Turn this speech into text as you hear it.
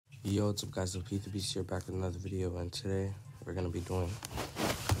Yo, what's up guys, so P3B's here back with another video, and today we're going to be doing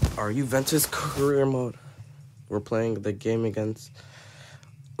our Juventus career mode. We're playing the game against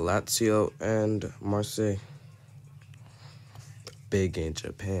Lazio and Marseille. Big in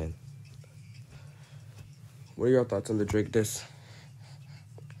Japan. What are your thoughts on the Drake diss?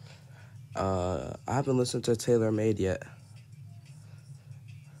 I haven't listened to Taylor Made yet,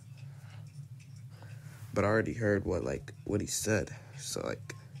 but I already heard what he said. So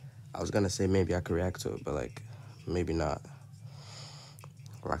I was gonna say maybe I could react to it, but maybe not.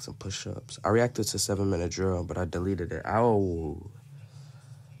 Like some push-ups. I reacted to 7-Minute Drill, but I deleted it. Ow!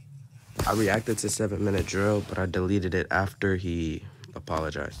 I reacted to 7-Minute Drill, but I deleted it after he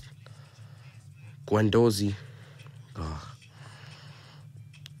apologized. Guendouzi. Oh.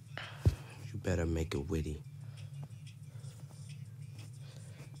 You better make it witty.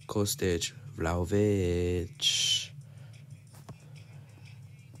 Kostic. Vlahovic.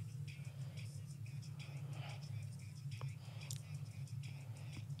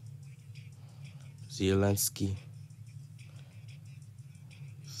 Zielinski.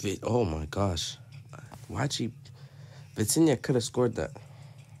 Oh my gosh. Vitinha could have scored that.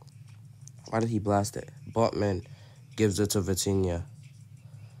 Why did he blast it? Botman gives it to Vitinha.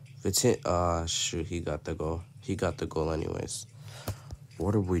 Shoot, he got the goal. He got the goal anyways.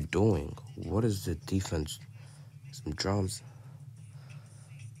 What are we doing? What is the defense? Some drums.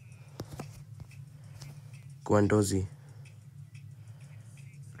 Guendouzi.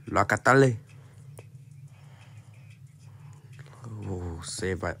 Locatelli. Oh,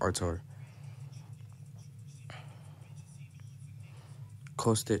 saved by Artur.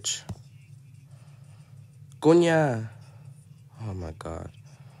 Kostic. Cunha. Oh my god.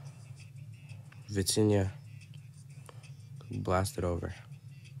 Vitinha. Blasted over.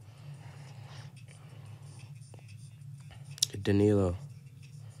 Danilo.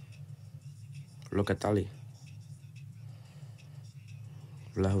 Locatelli.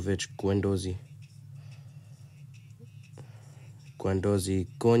 Vlahovic. Guendouzi.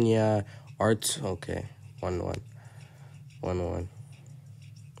 Cunha. Art. Okay. 1-1. 1-1.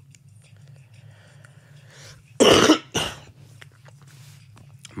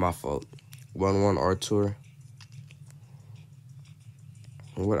 My fault. 1-1 Artur.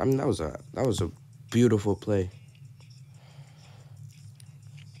 That was a beautiful play.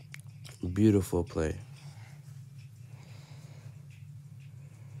 Beautiful play.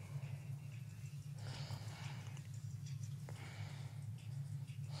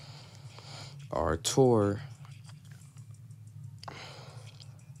 Artur.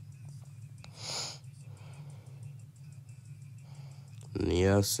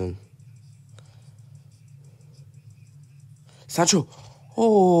 Nielsen. Sancho.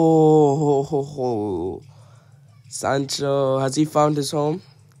 Oh. Sancho. Has he found his home?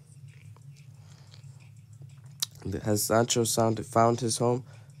 Has Sancho found his home?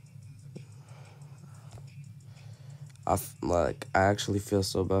 I actually feel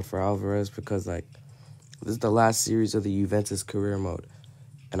so bad for Alvarez because this is the last series of the Juventus career mode.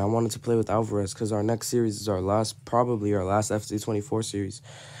 And I wanted to play with Alvarez because our next series is probably our last FC24 series.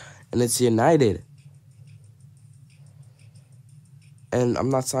 And it's United. And I'm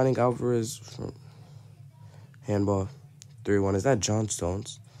not signing Alvarez from handball. 3-1. Is that John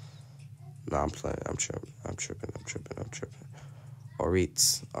Stones? No, I'm playing. I'm tripping.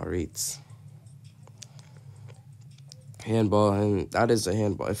 Oritz. Handball, and that is a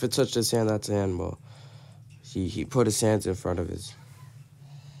handball. If it touched his hand, that's a handball. He put his hands in front of his.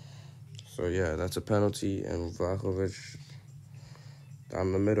 So yeah, that's a penalty, and Vlahovic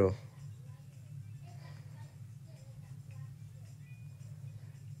down the middle.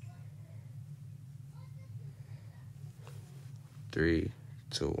 Three,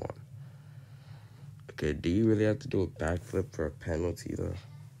 2, 1. Okay, do you really have to do a backflip for a penalty though?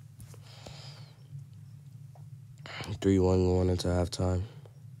 3-1 going into halftime.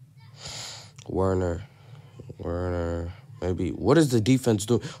 Werner. Maybe. What is the defense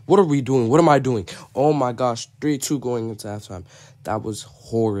doing? What are we doing? What am I doing? Oh my gosh. 3-2 going into halftime. That was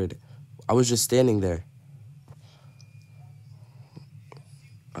horrid. I was just standing there.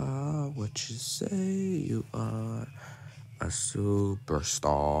 What you say? You are a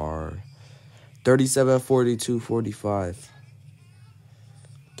superstar. 37, 42, 45.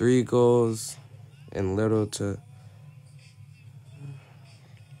 3 goals and little to...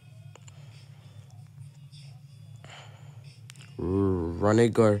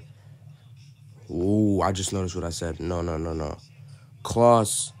 Runiger. Ooh, I just noticed what I said. No.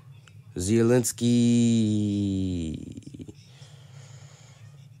 Klaus. Zielinski.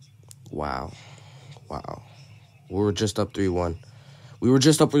 Wow. We were just up 3-1. We were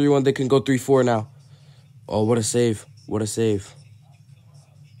just up 3-1. They can go 3-4 now. Oh, what a save. What a save.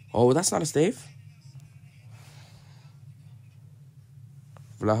 Oh, that's not a save.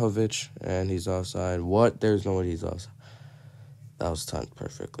 Vlahovic, and he's offside. What? There's no way he's offside. That was timed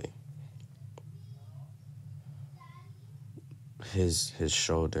perfectly. His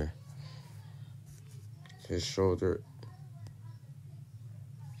shoulder. His shoulder.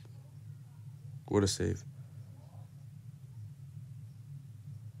 What a save.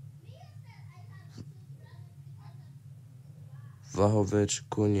 Vlahovic,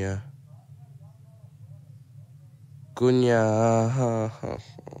 Cunha.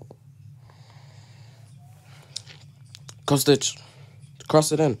 Kostic.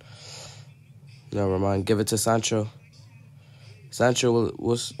 Cross it in. Never mind. Give it to Sancho. Sancho,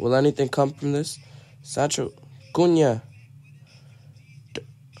 will anything come from this? Sancho. Cunha.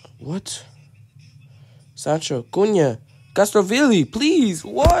 What? Sancho. Cunha. Castrovilli, please.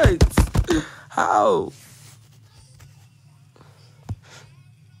 What? How?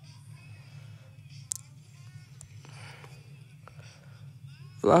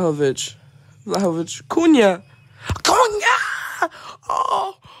 Vlahovic. Cunha.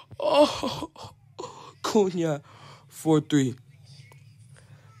 Oh. Cunha. 4-3.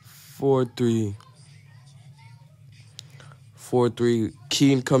 4-3.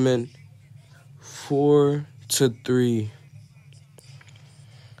 Keane come in. 4-3.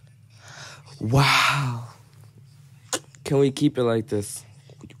 Wow. Can we keep it like this?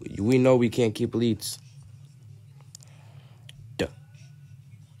 We know we can't keep leads. Duh.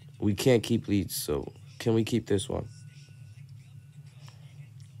 We can't keep leads, so can we keep this one?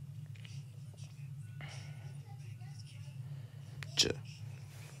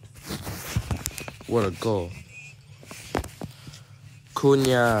 What a goal.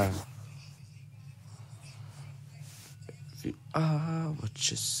 Cunha. What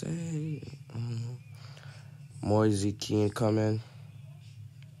you say? Moise Keane coming.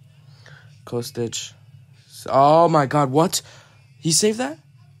 Kostic. Oh my God, what? He saved that?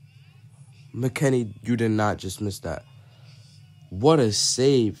 McKennie, you did not just miss that. What a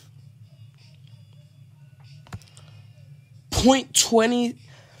save. 0.20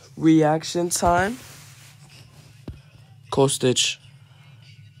 reaction time. Kostic.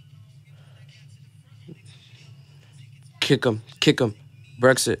 Kick him.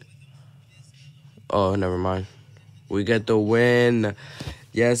 Brexit. Oh, never mind. We get the win.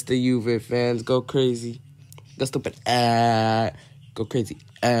 Yes, the Juve fans go crazy. Go stupid. Go crazy.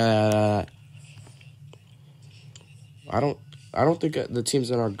 I don't think the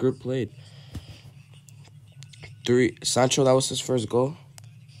teams in our group played. Sancho, that was his first goal.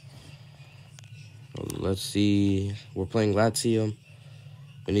 Let's see. We're playing Lazio.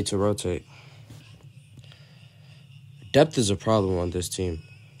 We need to rotate. Depth is a problem on this team.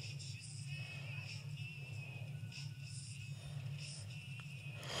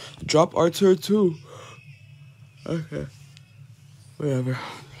 Drop Arthur too. Okay. Whatever.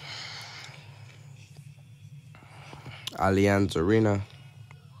 Allianz Arena.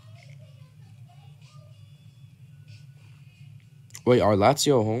 Wait, are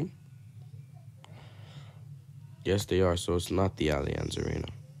Lazio home? Yes, they are, so it's not the Allianz Arena.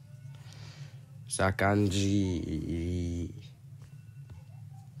 Sakanji.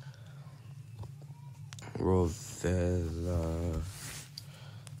 Rovella.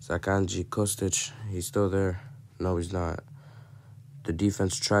 Sakanji, Kostic, he's still there. No, he's not. The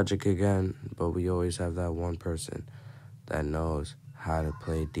defense tragic again, but we always have that one person that knows how to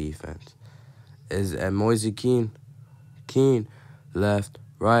play defense. Is Moise Keane? Keane, left,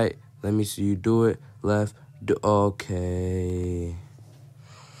 right. Let me see you do it. Left, okay.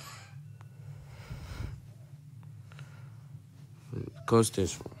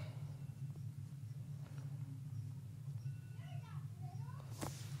 Kostic.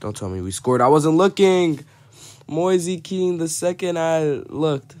 Don't tell me we scored. I wasn't looking. Moise Keane, the second I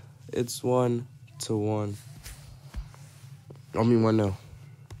looked. It's 1-1. 1-0.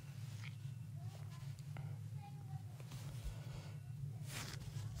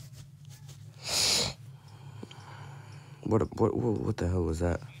 What the hell was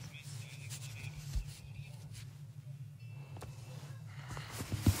that?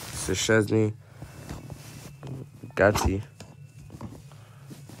 Szczesny. Gatti.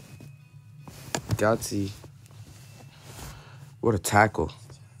 What a tackle.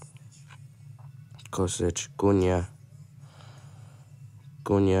 Kostic. Cunha.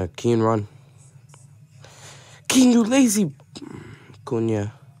 Keane, run. Keane, you lazy.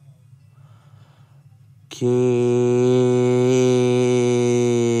 Cunha. Keane.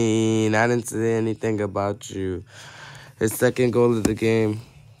 I didn't say anything about you. His second goal of the game.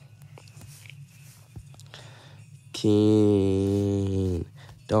 Keane.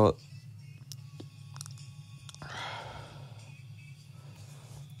 Don't.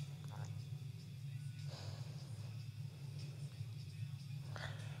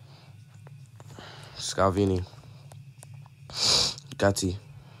 Scalvini. Gatti.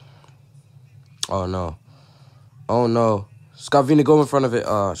 Oh, no. Oh, no. Scalvini, go in front of it.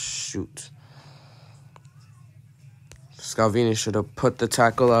 Oh, shoot. Scalvini should have put the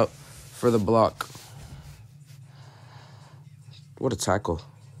tackle out for the block. What a tackle.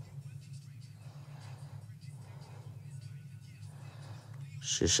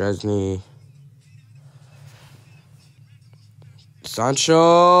 Szczesny.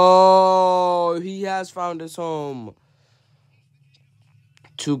 Sancho! He has found his home.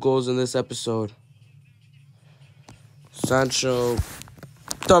 2 goals in this episode. Sancho.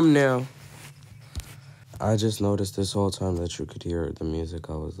 Thumbnail. I just noticed this whole time that you could hear the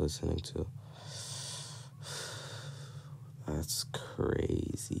music I was listening to. That's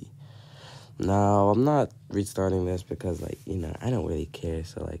crazy. Now, I'm not restarting this because, like, you know, I don't really care.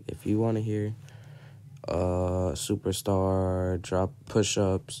 So, like, if you want to hear Superstar, drop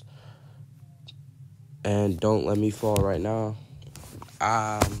push-ups, and Don't Let Me Fall right now,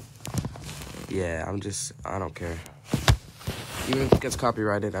 yeah, I don't care. Even if it gets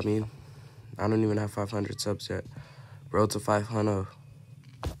copyrighted, I mean, I don't even have 500 subs yet. Road to 500.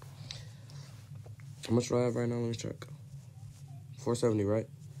 How much do I have right now? Let me check. 470, right?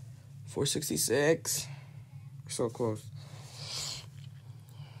 466. We're so close.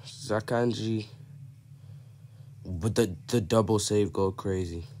 Zakanji. But the double save go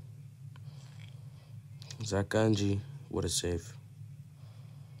crazy. Zakanji, what a save.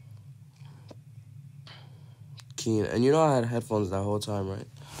 Keane. And you know I had headphones that whole time, right?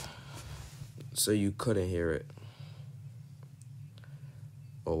 So you couldn't hear it.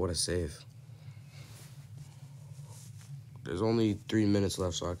 Oh, what a save. There's only 3 minutes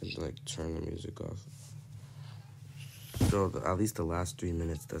left, so I can, like, turn the music off. So at least the last 3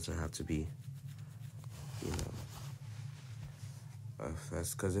 minutes doesn't have to be, you know, a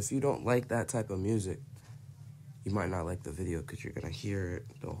fest. Because if you don't like that type of music, you might not like the video because you're going to hear it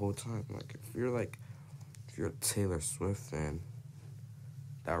the whole time. Like, if you're a Taylor Swift fan,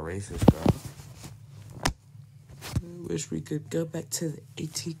 that racist, bro. I wish we could go back to the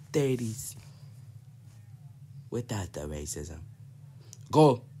 1830s without the racism.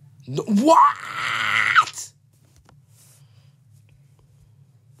 Go. No, what?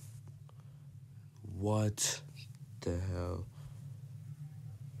 What the hell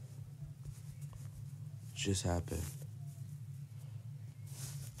just happened?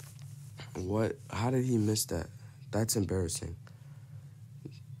 What? How did he miss that? That's embarrassing.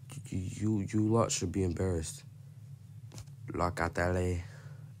 You lot should be embarrassed. Locatele,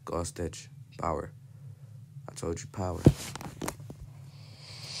 Gostich, power. I told you power.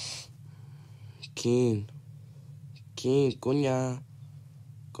 Keane, Cunha.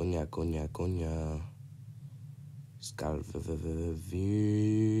 Scalvini.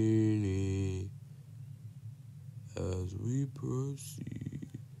 As we proceed.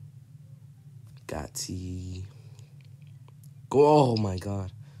 Gatti. Oh my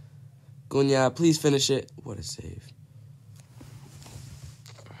God. Cunha, please finish it. What a save.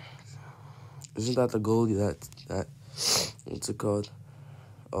 Isn't that the goal that what's it called?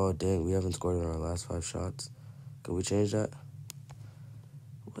 Oh, dang, we haven't scored in our last 5 shots. Can we change that?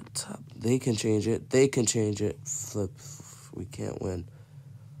 What's up? They can change it. Flip. We can't win.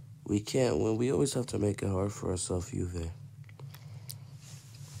 We always have to make it hard for ourselves, Juve.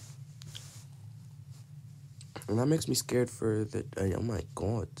 And that makes me scared for the... oh, my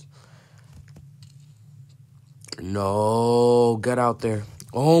God. No, get out there.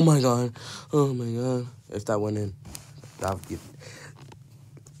 Oh, my God. If that went in, that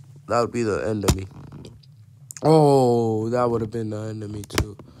would be the end of me. Oh, that would have been the end of me,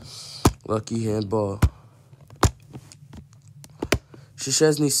 too. Lucky handball.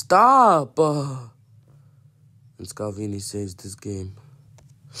 Szczesny, stop! And Scalvini saves this game.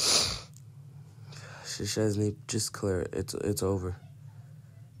 Szczesny, just clear it. It's over.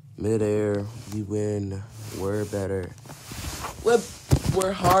 Mid-air, we win. We're better.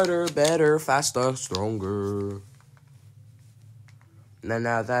 We're harder, better, faster, stronger.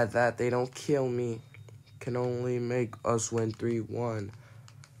 Now that they don't kill me, can only make us win 3-1.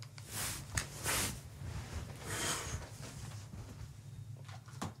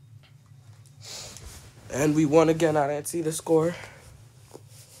 And we won again. I didn't see the score.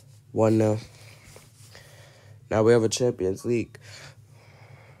 1-0. Now we have a Champions League.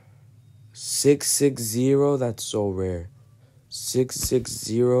 660, that's so rare.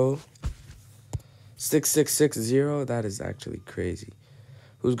 660. 6660, that is actually crazy.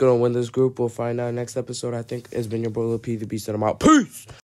 Who's going to win this group? We'll find out next episode, I think. It's been your boy Lil P, the Beast, and I'm out. Peace!